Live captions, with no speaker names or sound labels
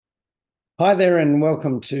Hi there, and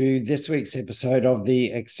welcome to this week's episode of the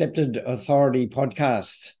Accepted Authority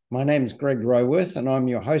podcast. My name's Greg Roworth, and I'm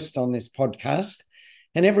your host on this podcast.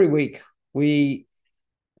 And every week we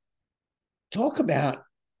talk about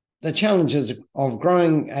the challenges of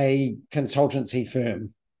growing a consultancy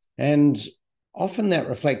firm. And often that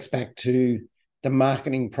reflects back to the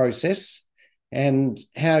marketing process and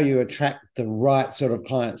how you attract the right sort of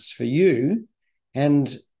clients for you.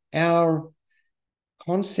 And our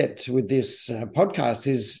concept with this podcast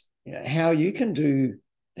is how you can do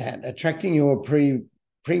that, attracting your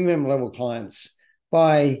premium level clients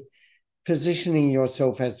by positioning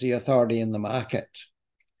yourself as the authority in the market.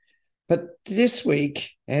 But this week,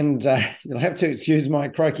 and you'll have to excuse my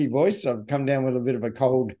croaky voice, I've come down with a bit of a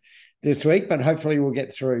cold this week, but hopefully we'll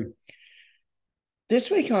get through. This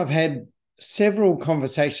week I've had several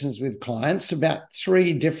conversations with clients about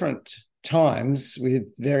 3 different times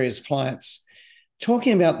with various clients,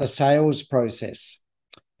 talking about the sales process.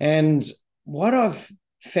 And what I've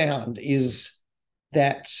found is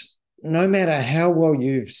that no matter how well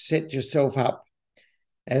you've set yourself up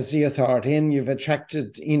as the authority and you've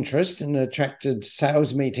attracted interest and attracted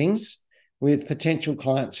sales meetings with potential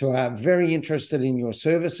clients who are very interested in your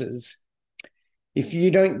services, if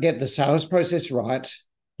you don't get the sales process right,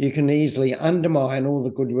 you can easily undermine all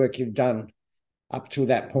the good work you've done up to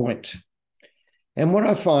that point. And what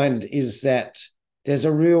I find is that there's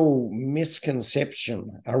a real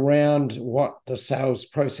misconception around what the sales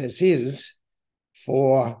process is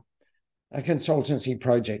for a consultancy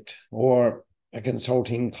project or a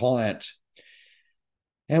consulting client.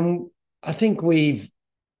 And I think we've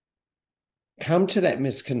come to that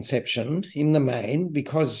misconception in the main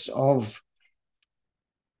because of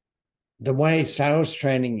the way sales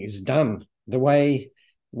training is done, the way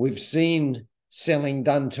we've seen selling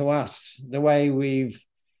done to us, the way we've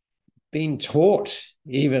been taught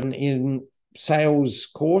even in sales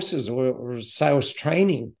courses or sales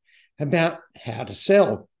training about how to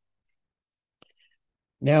sell.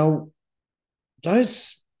 Now,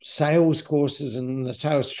 those sales courses and the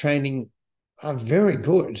sales training are very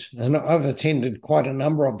good, and I've attended quite a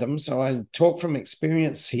number of them, so I talk from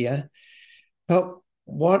experience here. But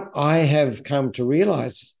what I have come to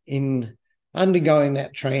realize in undergoing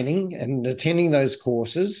that training and attending those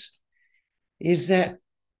courses is that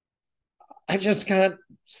I just can't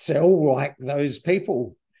sell like those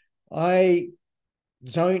people. I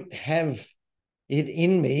don't have it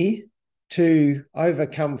in me to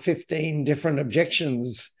overcome 15 different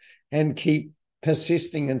objections and keep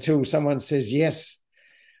persisting until someone says yes.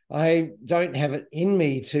 I don't have it in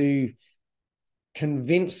me to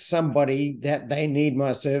convince somebody that they need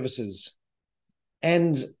my services.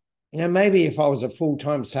 And maybe if I was a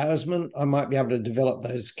full-time salesman, I might be able to develop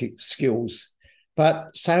those skills.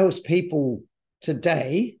 But salespeople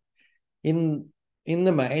today, in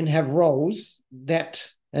the main, have roles that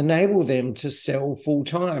enable them to sell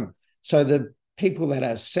full-time. So the people that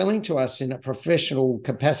are selling to us in a professional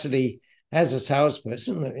capacity as a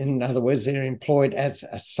salesperson, in other words, they're employed as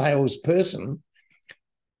a salesperson,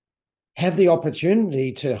 have the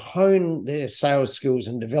opportunity to hone their sales skills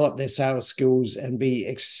and develop their sales skills and be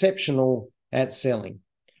exceptional at selling.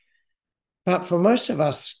 But for most of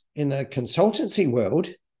us in a consultancy world,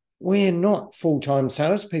 we're not full-time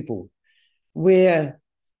salespeople. We're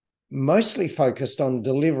mostly focused on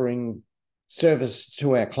delivering service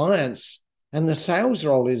to our clients, and the sales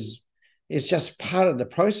role is just part of the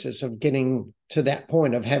process of getting to that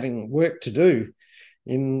point of having work to do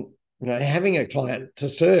in having a client to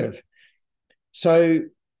serve. So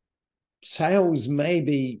sales may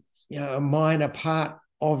be a minor part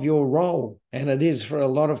of your role, and it is for a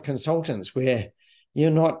lot of consultants where you're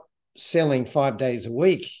not selling 5 days a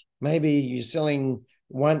week. Maybe you're selling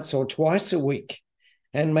once or twice a week,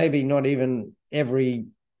 and maybe not even every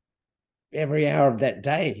hour of that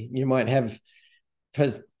day. You might have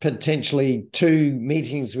potentially 2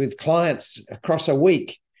 meetings with clients across a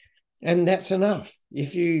week, and that's enough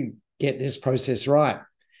if you get this process right.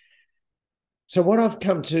 So what I've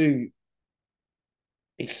come to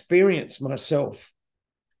experience myself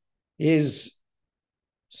is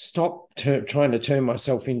stop trying to turn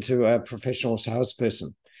myself into a professional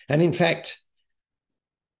salesperson. And in fact,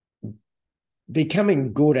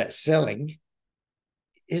 becoming good at selling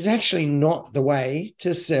is actually not the way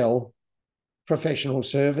to sell professional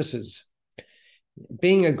services.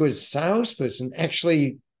 Being a good salesperson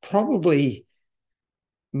actually probably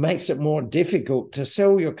makes it more difficult to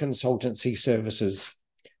sell your consultancy services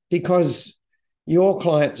because your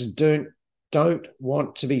clients don't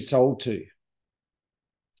want to be sold to.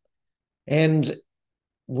 And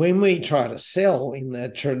when we try to sell in the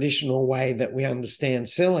traditional way that we understand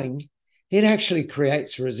selling, it actually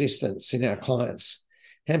creates resistance in our clients.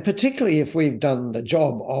 And particularly if we've done the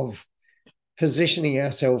job of positioning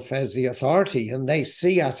ourselves as the authority, and they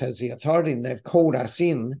see us as the authority, and they've called us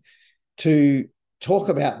in to talk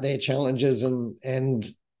about their challenges and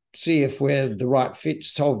see if we're the right fit to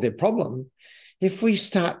solve their problem. If we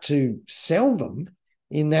start to sell them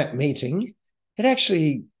in that meeting, it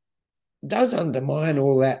actually does undermine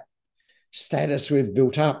all that status we've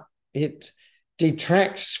built up. It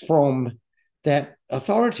detracts from that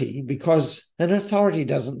authority, because an authority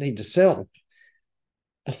doesn't need to sell.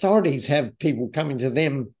 Authorities have people coming to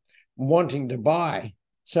them wanting to buy.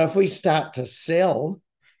 So if we start to sell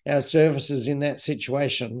our services in that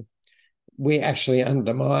situation, we actually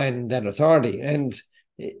undermine that authority. And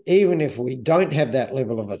even if we don't have that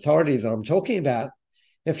level of authority that I'm talking about,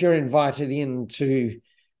 if you're invited in to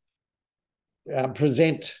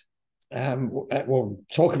present or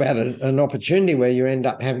talk about an opportunity where you end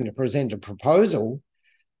up having to present a proposal,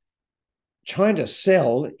 trying to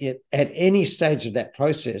sell it at any stage of that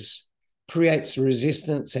process creates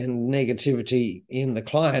resistance and negativity in the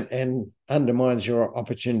client and undermines your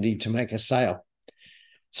opportunity to make a sale.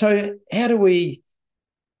 So how do we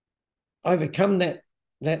overcome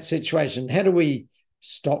that situation? How do we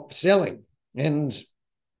stop selling? And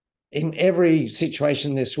in every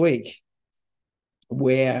situation this week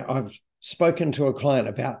where I've spoken to a client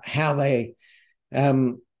about how they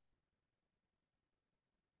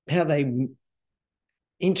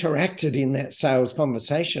interacted in that sales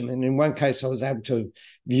conversation. And in one case, I was able to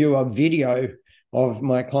view a video of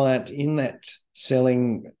my client in that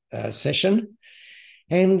selling session.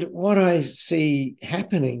 And what I see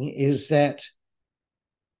happening is that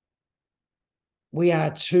we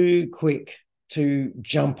are too quick to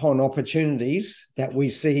jump on opportunities that we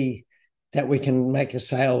see that we can make a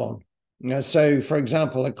sale on. So, for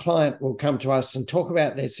example, a client will come to us and talk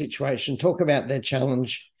about their situation, talk about their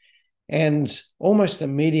challenge, and almost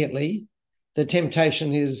immediately the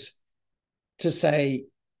temptation is to say,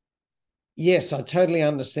 yes, I totally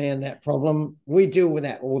understand that problem. We deal with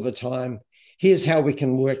that all the time. Here's how we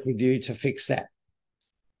can work with you to fix that.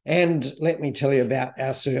 And let me tell you about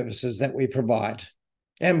our services that we provide.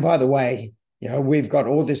 And by the way, we've got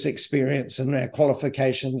all this experience and our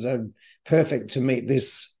qualifications are perfect to meet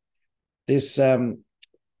this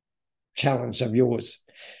challenge of yours.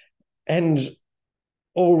 And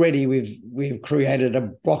already we've created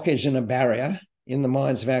a blockage and a barrier in the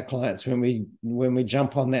minds of our clients when we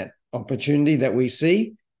jump on that opportunity that we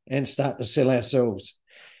see and start to sell ourselves.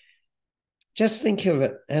 Just think of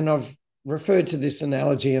it, and I've referred to this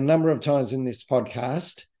analogy a number of times in this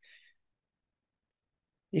podcast.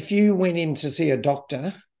 If you went in to see a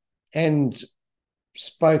doctor and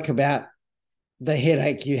spoke about the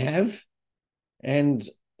headache you have and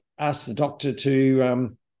asked the doctor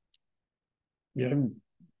to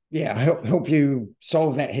help you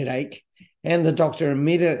solve that headache, and the doctor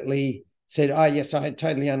immediately said, oh, yes, I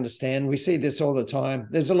totally understand. We see this all the time.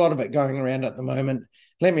 There's a lot of it going around at the moment.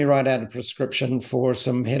 Let me write out a prescription for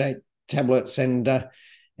some headache tablets and a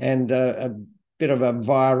bit of a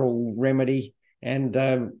viral remedy, and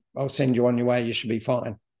I'll send you on your way. You should be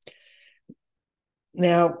fine.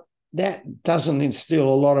 Now, that doesn't instill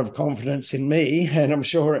a lot of confidence in me, and I'm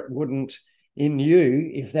sure it wouldn't in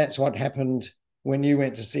you if that's what happened when you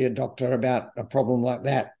went to see a doctor about a problem like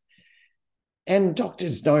that. And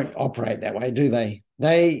doctors don't operate that way, do they?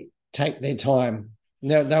 They take their time.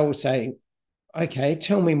 They will say, okay,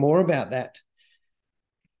 tell me more about that.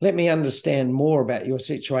 Let me understand more about your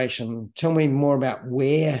situation. Tell me more about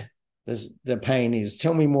where the pain is.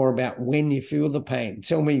 Tell me more about when you feel the pain.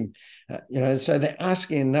 Tell me, so they're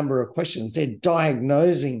asking a number of questions. They're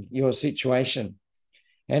diagnosing your situation.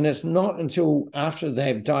 And it's not until after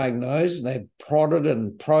they've diagnosed, they've prodded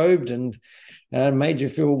and probed and made you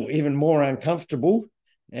feel even more uncomfortable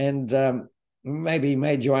and maybe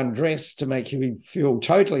made you undress to make you feel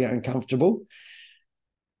totally uncomfortable.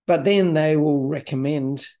 But then they will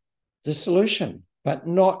recommend the solution, but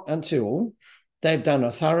not until they've done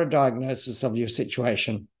a thorough diagnosis of your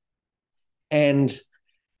situation and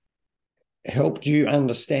helped you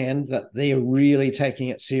understand that they're really taking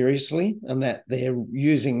it seriously and that they're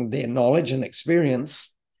using their knowledge and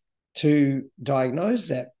experience to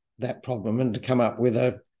diagnose that problem and to come up with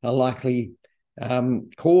a likely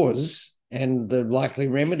cause and the likely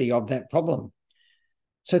remedy of that problem.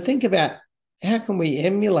 So think about, how can we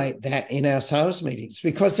emulate that in our sales meetings?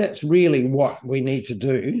 Because that's really what we need to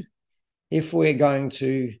do if we're going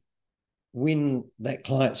to win that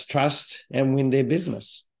client's trust and win their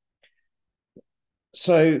business.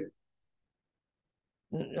 So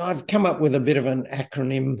I've come up with a bit of an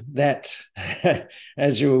acronym that,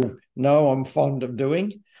 as you'll know, I'm fond of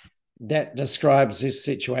doing, that describes this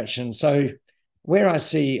situation. So where I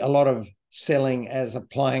see a lot of selling as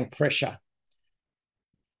applying pressure,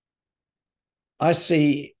 I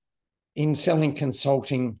see in selling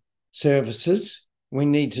consulting services, we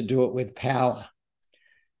need to do it with power.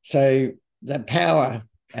 So the power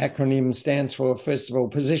acronym stands for, first of all,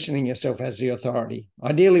 positioning yourself as the authority.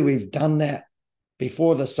 Ideally, we've done that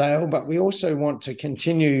before the sale, but we also want to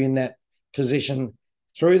continue in that position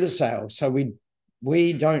through the sale. So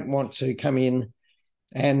we don't want to come in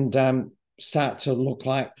and start to look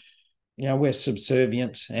like, we're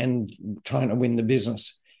subservient and trying to win the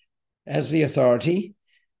business. As the authority,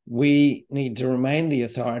 we need to remain the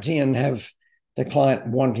authority and have the client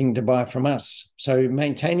wanting to buy from us. So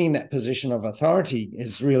maintaining that position of authority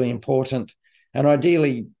is really important. And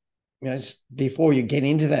ideally, before you get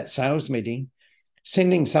into that sales meeting,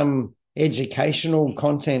 sending some educational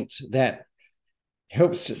content that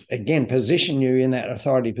helps, again, position you in that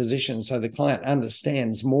authority position so the client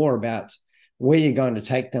understands more about where you're going to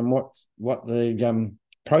take them, what the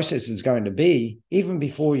process is going to be, even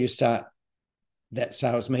before you start that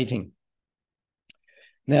sales meeting.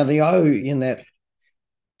 Now, the O in that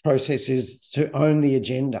process is to own the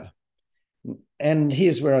agenda. And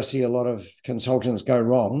here's where I see a lot of consultants go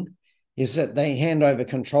wrong, is that they hand over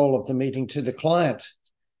control of the meeting to the client.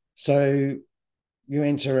 So you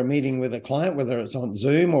enter a meeting with a client, whether it's on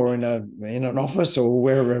Zoom or in an office or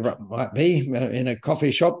wherever it might be, in a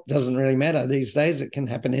coffee shop, doesn't really matter these days. It can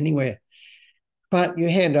happen anywhere. But you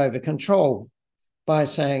hand over control by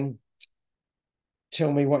saying,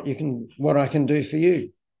 tell me what I can do for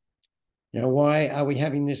you. Why are we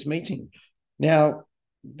having this meeting? Now,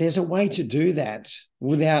 there's a way to do that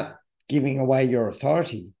without giving away your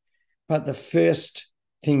authority. But the first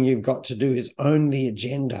thing you've got to do is own the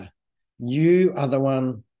agenda. You are the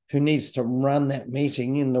one who needs to run that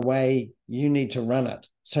meeting in the way you need to run it.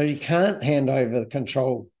 So you can't hand over the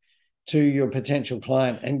control to your potential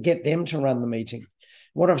client and get them to run the meeting.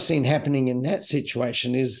 What I've seen happening in that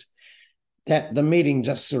situation is that the meeting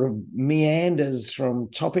just sort of meanders from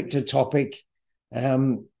topic to topic,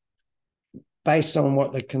 based on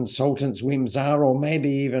what the consultant's whims are, or maybe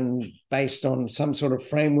even based on some sort of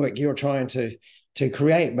framework you're trying to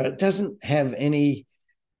create, but it doesn't have any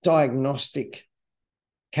diagnostic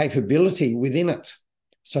capability within it.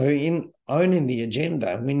 So in owning the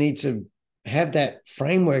agenda, we need to have that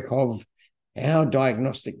framework of our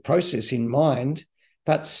diagnostic process in mind,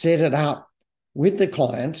 but set it up with the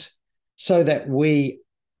client so that we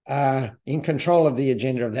are in control of the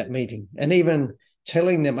agenda of that meeting, and even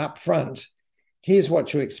telling them up front, here's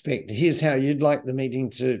what you expect, here's how you'd like the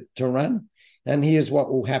meeting to run, and here's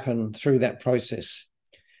what will happen through that process.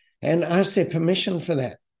 And ask their permission for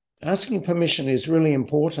that. Asking permission is really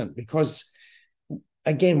important because,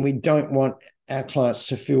 again, we don't want our clients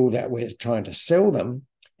to feel that we're trying to sell them.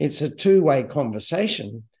 It's a two-way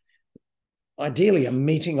conversation, ideally a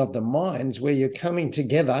meeting of the minds where you're coming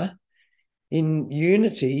together in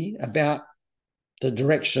unity about the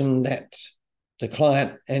direction that the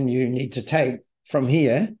client and you need to take from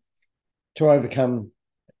here to overcome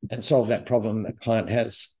and solve that problem that the client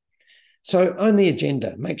has. So own the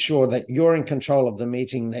agenda. Make sure that you're in control of the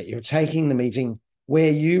meeting, that you're taking the meeting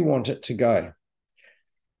where you want it to go.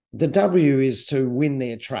 The W is to win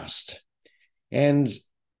their trust. And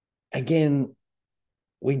again,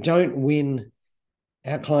 we don't win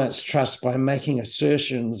our clients' trust by making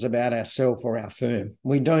assertions about ourselves or our firm.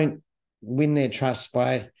 We don't win their trust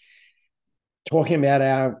by talking about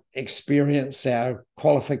our experience, our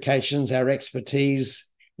qualifications, our expertise,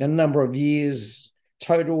 the number of years,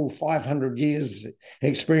 total 500 years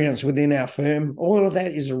experience within our firm. All of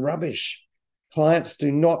that is rubbish. Clients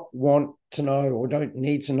do not want to know, or don't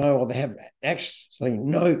need to know, or they have actually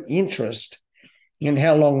no interest in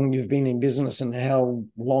how long you've been in business and how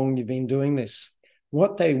long you've been doing this.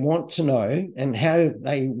 What they want to know and how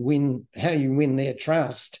you win their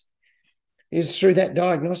trust is through that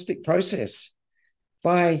diagnostic process,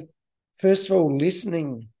 by first of all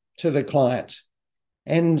listening to the client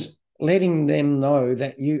and letting them know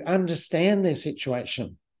that you understand their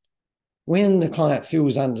situation. When the client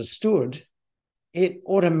feels understood, it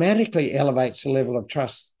automatically elevates the level of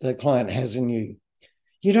trust the client has in you.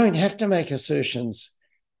 You don't have to make assertions.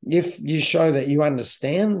 If you show that you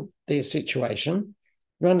understand their situation,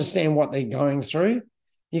 you understand what they're going through,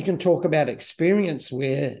 you can talk about experiences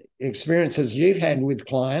you've had with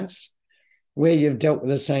clients where you've dealt with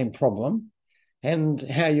the same problem and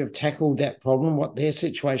how you've tackled that problem, what their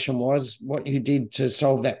situation was, what you did to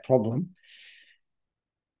solve that problem.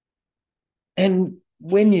 And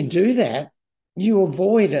when you do that, you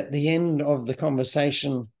avoid at the end of the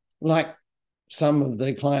conversation, like some of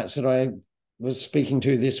the clients that I was speaking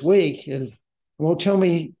to this week, is, well, tell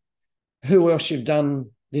me who else you've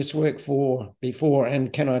done this work for before,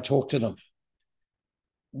 and can I talk to them?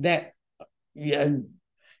 That,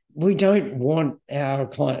 we don't want our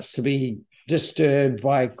clients to be disturbed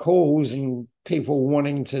by calls and people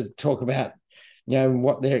wanting to talk about,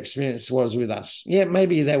 what their experience was with us. Yeah,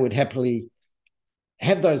 maybe they would happily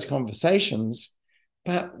have those conversations,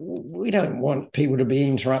 but we don't want people to be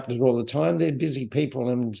interrupted all the time. They're busy people,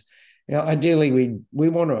 and ideally we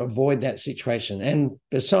want to avoid that situation. And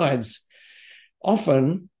besides,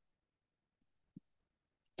 often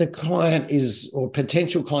the client is, or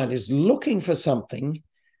potential client is, looking for something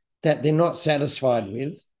that they're not satisfied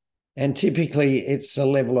with, and typically it's a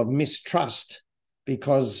level of mistrust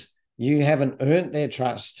because you haven't earned their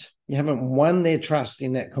trust, you haven't won their trust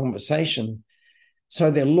in that conversation. So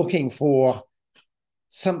they're looking for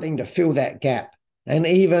something to fill that gap. And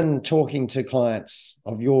even talking to clients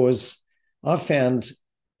of yours, I've found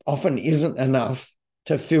often isn't enough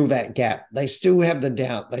to fill that gap. They still have the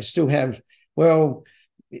doubt. They still have, well,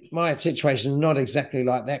 my situation is not exactly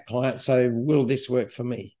like that client, so will this work for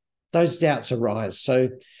me? Those doubts arise. So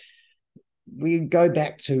we go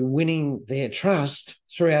back to winning their trust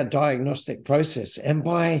through our diagnostic process. And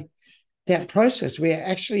by that process, we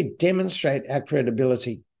actually demonstrate our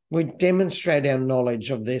credibility. We demonstrate our knowledge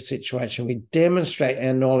of their situation. We demonstrate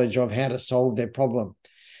our knowledge of how to solve their problem.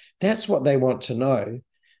 That's what they want to know.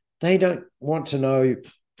 They don't want to know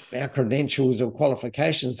our credentials or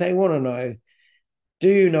qualifications. They want to know, do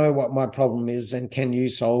you know what my problem is and can you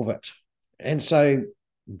solve it? And so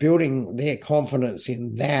building their confidence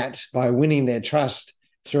in that by winning their trust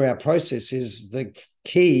through our process is the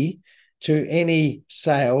key to any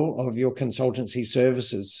sale of your consultancy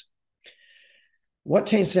services. What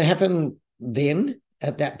tends to happen then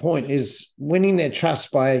at that point is winning their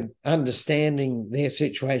trust by understanding their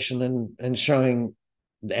situation and showing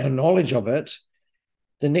our knowledge of it.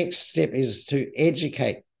 The next step is to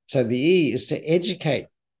educate. So the E is to educate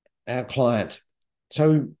our client.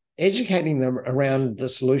 So educating them around the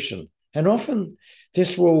solution. And often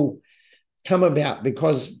this will come about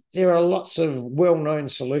because there are lots of well-known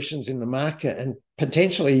solutions in the market, and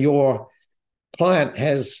potentially your client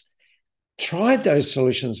has tried those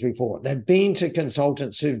solutions before. They've been to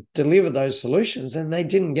consultants who've delivered those solutions and they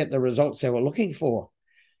didn't get the results they were looking for.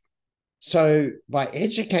 So by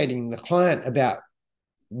educating the client about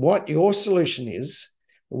what your solution is,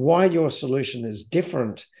 why your solution is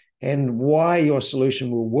different, and why your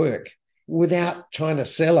solution will work without trying to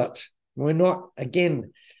sell it. We're not,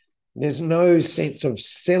 again, there's no sense of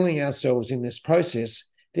selling ourselves in this process.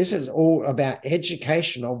 This is all about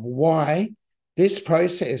education of why this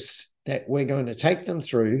process that we're going to take them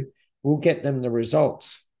through will get them the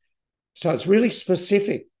results. So it's really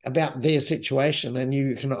specific about their situation, and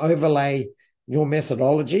you can overlay your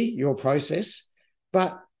methodology, your process,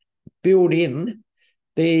 but build in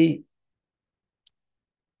the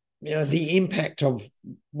impact of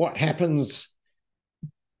what happens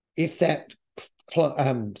if that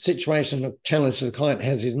situation or challenge the client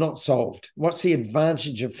has is not solved. What's the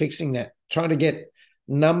advantage of fixing that? Try to get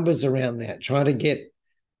numbers around that. Try to get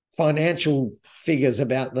financial figures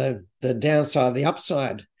about the downside, the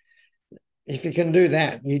upside. If you can do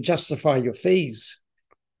that, you justify your fees.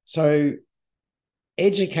 So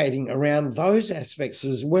educating around those aspects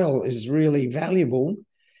as well is really valuable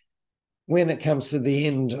when it comes to the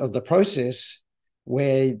end of the process,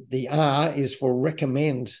 where the R is for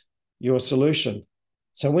recommend your solution.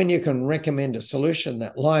 So when you can recommend a solution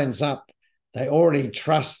that lines up, they already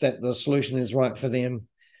trust that the solution is right for them.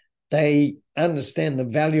 They understand the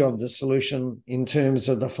value of the solution in terms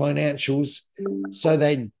of the financials, so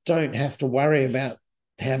they don't have to worry about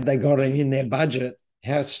have they got it in their budget.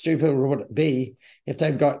 How stupid would it be if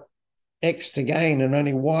they've got X to gain and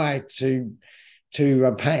only Y to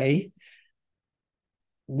pay?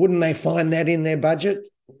 Wouldn't they find that in their budget?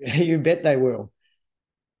 You bet they will.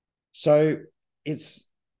 So it's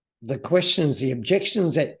the questions, the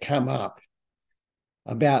objections that come up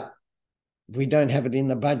about, we don't have it in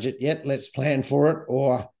the budget yet, let's plan for it,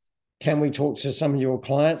 or can we talk to some of your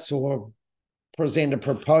clients or present a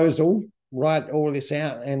proposal, write all this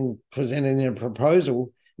out and present it in a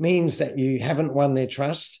proposal, means that you haven't won their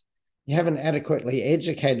trust, you haven't adequately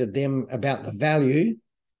educated them about the value,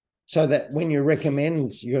 so that when you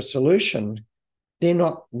recommend your solution, they're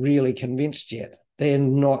not really convinced yet. They're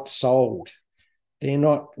not sold. They're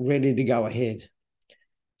not ready to go ahead.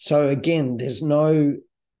 So again, there's no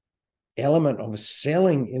element of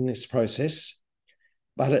selling in this process,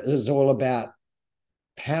 but it is all about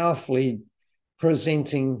powerfully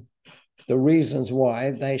presenting the reasons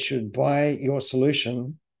why they should buy your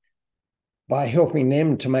solution by helping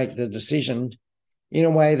them to make the decision in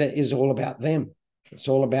a way that is all about them. It's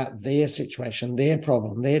all about their situation, their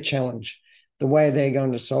problem, their challenge, the way they're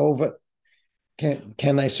going to solve it.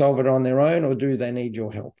 Can they solve it on their own, or do they need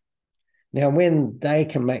your help? Now, when they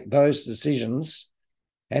can make those decisions,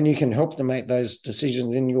 and you can help them make those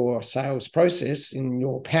decisions in your sales process, in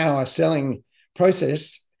your power selling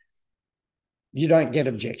process, you don't get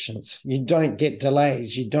objections. You don't get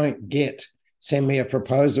delays. You don't get send me a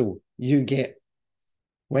proposal. You get,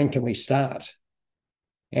 when can we start?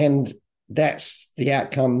 And that's the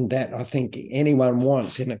outcome that I think anyone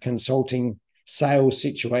wants in a consulting sales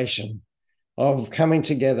situation, of coming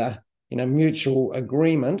together in a mutual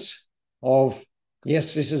agreement of,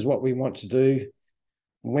 yes, this is what we want to do.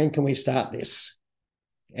 When can we start this?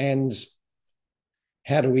 And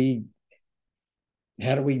how do we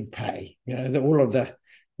pay? All of the,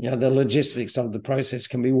 the logistics of the process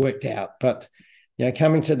can be worked out. But,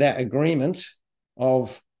 coming to that agreement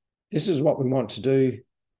of, this is what we want to do.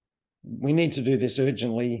 We need to do this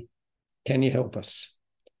urgently. Can you help us?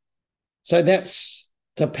 So that's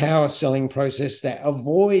the power selling process that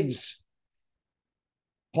avoids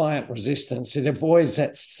client resistance. It avoids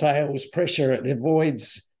that sales pressure. It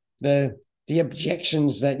avoids the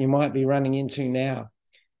objections that you might be running into now.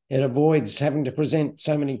 It avoids having to present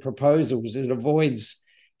so many proposals. It avoids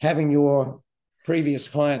having your previous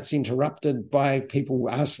clients interrupted by people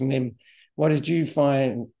asking them, what did you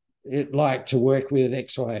find it like to work with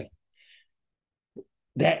XY?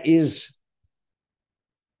 That is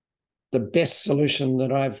the best solution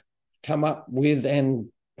that I've come up with, and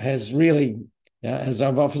has really, as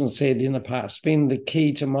I've often said in the past, been the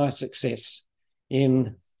key to my success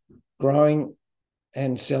in growing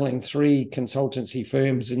and selling 3 consultancy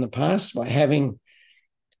firms in the past, by having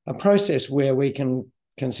a process where we can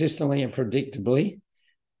consistently and predictably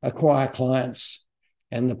acquire clients.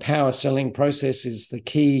 And the power selling process is the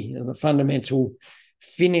key and the fundamental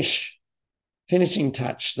finishing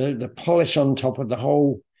touch, the polish on top of the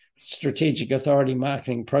whole strategic authority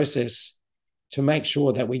marketing process, to make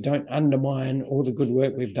sure that we don't undermine all the good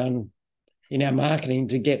work we've done in our marketing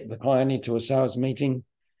to get the client into a sales meeting,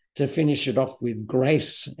 to finish it off with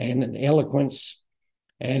grace and an eloquence,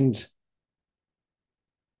 and,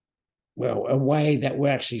 well, a way that we're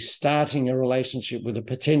actually starting a relationship with a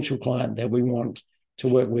potential client that we want to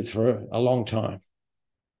work with for a long time.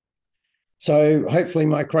 So hopefully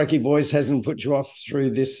my croaky voice hasn't put you off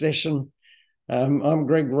through this session. I'm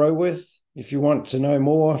Greg Roworth. If you want to know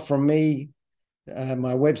more from me,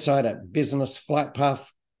 my website at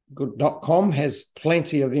businessflightpath.com has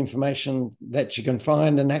plenty of information that you can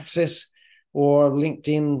find and access, or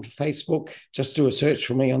LinkedIn, Facebook. Just do a search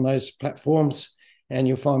for me on those platforms and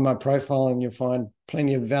you'll find my profile, and you'll find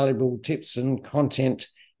plenty of valuable tips and content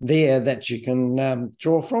there that you can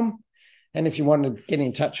draw from. And if you want to get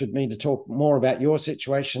in touch with me to talk more about your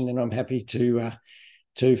situation, then I'm happy to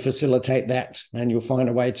facilitate that, and you'll find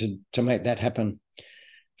a way to make that happen.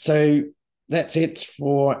 So that's it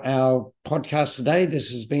for our podcast today.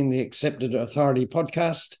 This has been the Accepted Authority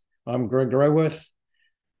Podcast. I'm Greg Roworth.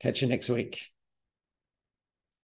 Catch you next week.